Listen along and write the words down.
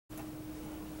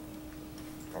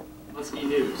Husky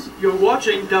News. You're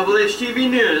watching HHTV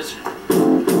News.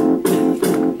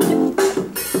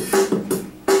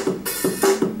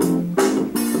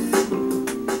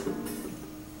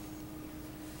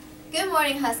 Good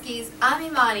morning, Huskies. I'm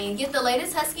Imani. Get the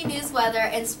latest Husky news, weather,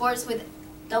 and sports with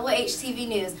HHTV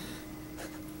News.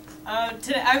 I'm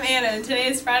Anna, and today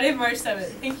is Friday, March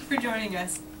 7th. Thank you for joining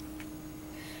us.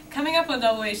 Coming up on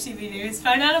HHTV News,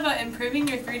 find out about improving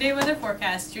your 3-day weather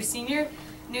forecast, your senior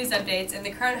news updates, and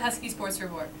the current Husky sports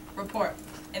report.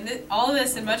 And all of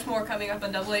this and much more coming up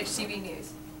on HHTV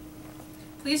News.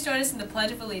 Please join us in the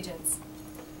Pledge of Allegiance.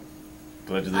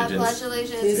 Pledge I pledge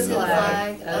allegiance to the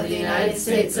flag of the United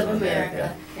States of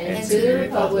America and to the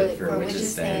republic for which it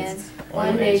stands,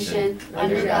 one nation,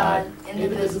 under God,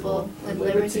 indivisible, with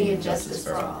liberty and justice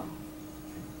for all.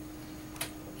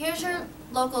 Here's your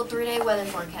local 3-day weather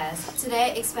forecast.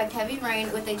 Today, expect heavy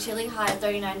rain with a chilly high of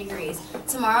 39 degrees.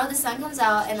 Tomorrow, the sun comes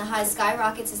out and the high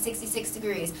skyrockets to 66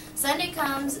 degrees. Sunday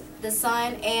comes the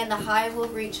sun and the high will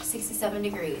reach 67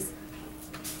 degrees.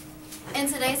 In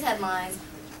today's headlines,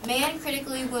 man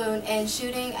critically wounded in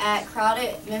shooting at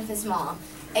crowded Memphis Mall.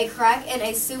 A crack in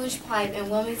a sewage pipe in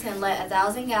Wilmington let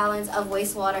 1,000 gallons of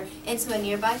wastewater into a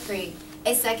nearby creek.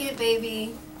 A second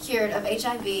baby cured of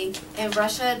HIV, and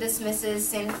Russia dismisses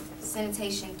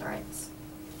sanitation threats.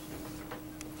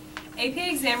 AP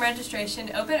exam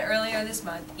registration opened earlier this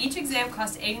month. Each exam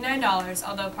costs $89,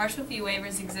 although partial fee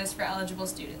waivers exist for eligible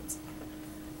students.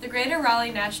 The Greater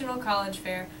Raleigh National College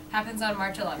Fair happens on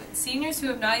March 11th. Seniors who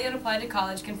have not yet applied to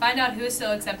college can find out who is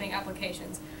still accepting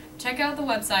applications. Check out the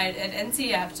website at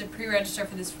NCF to pre-register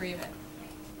for this free event.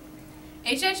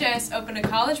 HHS opened a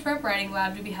college prep writing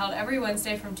lab to be held every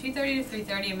Wednesday from 2:30 to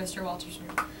 3:30 in Mr. Walters'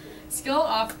 room.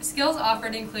 Skills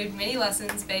offered include mini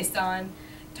lessons based on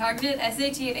targeted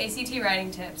SAT and ACT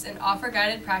writing tips and offer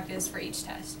guided practice for each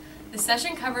test. The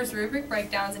session covers rubric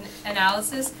breakdowns and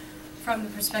analysis from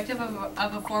the perspective of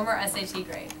a former SAT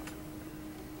grade.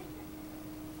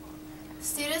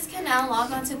 Students can now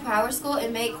log on to PowerSchool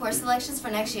and make course selections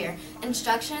for next year.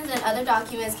 Instructions and other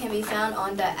documents can be found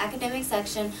on the academic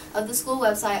section of the school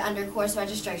website under course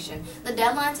registration. The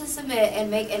deadline to submit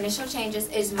and make initial changes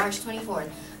is March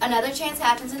 24th. Another chance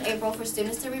happens in April for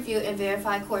students to review and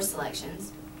verify course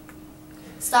selections.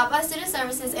 Stop by Student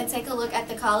Services and take a look at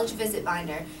the College Visit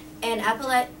Binder. An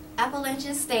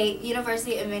Appalachian State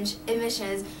University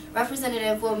admissions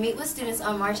representative will meet with students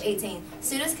on March 18th.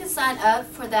 Students can sign up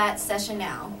for that session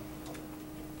now.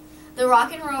 The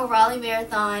Rock and Roll Raleigh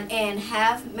Marathon and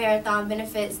Half Marathon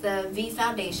benefits the V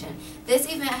Foundation. This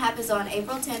event happens on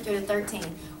April 10th through the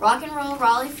 13th. Rock and Roll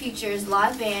Raleigh features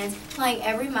live bands playing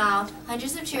every mile,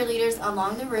 hundreds of cheerleaders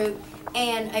along the route,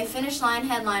 and a finish line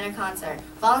headliner concert.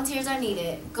 Volunteers are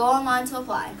needed. Go online to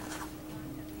apply.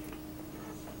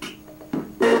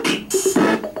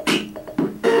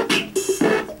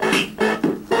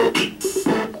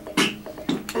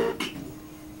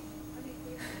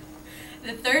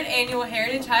 The third annual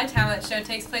Heritage High Talent Show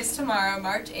takes place tomorrow,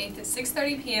 March 8th at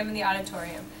 6:30 p.m. in the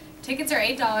auditorium. Tickets are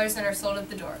 $8 and are sold at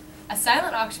the door. A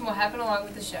silent auction will happen along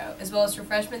with the show, as well as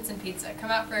refreshments and pizza.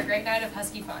 Come out for a great night of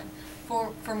Husky fun.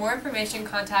 For more information,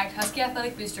 contact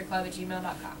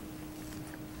huskyathleticboosterclub@gmail.com.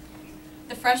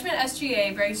 The Freshman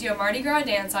SGA brings you a Mardi Gras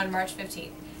dance on March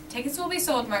 15th. Tickets will be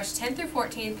sold March 10th through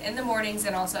 14th in the mornings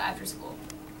and also after school.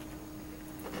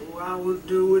 Oh, I will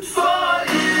do it for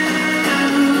you.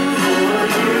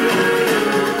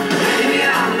 Baby,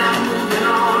 I'm not moving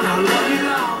on. I love you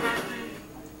long.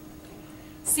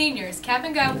 Seniors, cap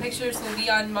and gown pictures will be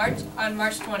on March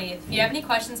 20th. If you have any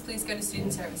questions, please go to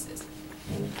Student Services.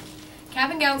 Cap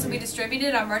and gowns will be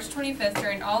distributed on March 25th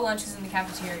during all lunches in the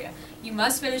cafeteria. You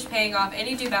must finish paying off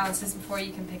any due balances before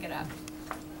you can pick it up.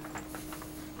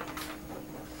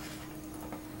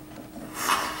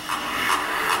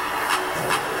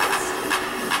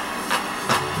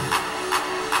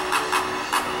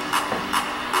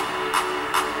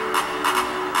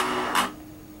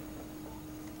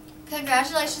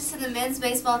 Congratulations to the men's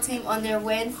baseball team on their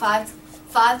win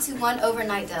 5-1 over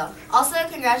Knightdale. Also,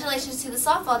 congratulations to the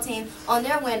softball team on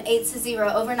their win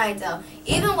 8-0 over Knightdale.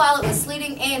 Even while it was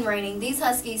sleeting and raining, these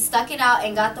Huskies stuck it out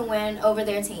and got the win over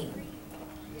their team.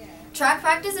 Track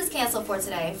practice is canceled for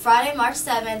today, Friday, March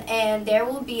 7th, and there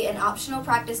will be an optional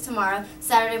practice tomorrow,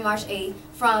 Saturday, March 8th,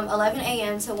 from 11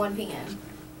 a.m. to 1 p.m.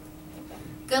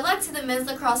 Good luck to the men's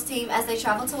lacrosse team as they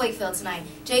travel to Wakefield tonight.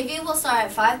 JV will start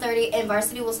at 5:30 and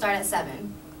varsity will start at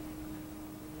 7.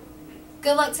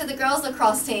 Good luck to the girls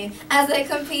lacrosse team as they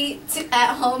compete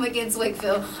at home against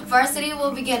Wakefield. Varsity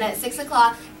will begin at 6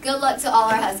 o'clock. Good luck to all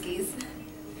our Huskies.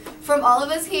 From all of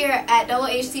us here at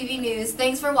HHTV News,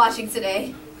 thanks for watching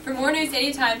today. For more news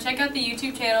anytime, check out the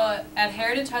YouTube channel at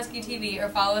HHTV or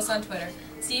follow us on Twitter.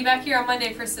 See you back here on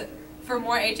Monday for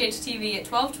more HHTV at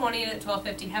 12:20 and at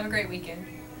 12:50. Have a great weekend.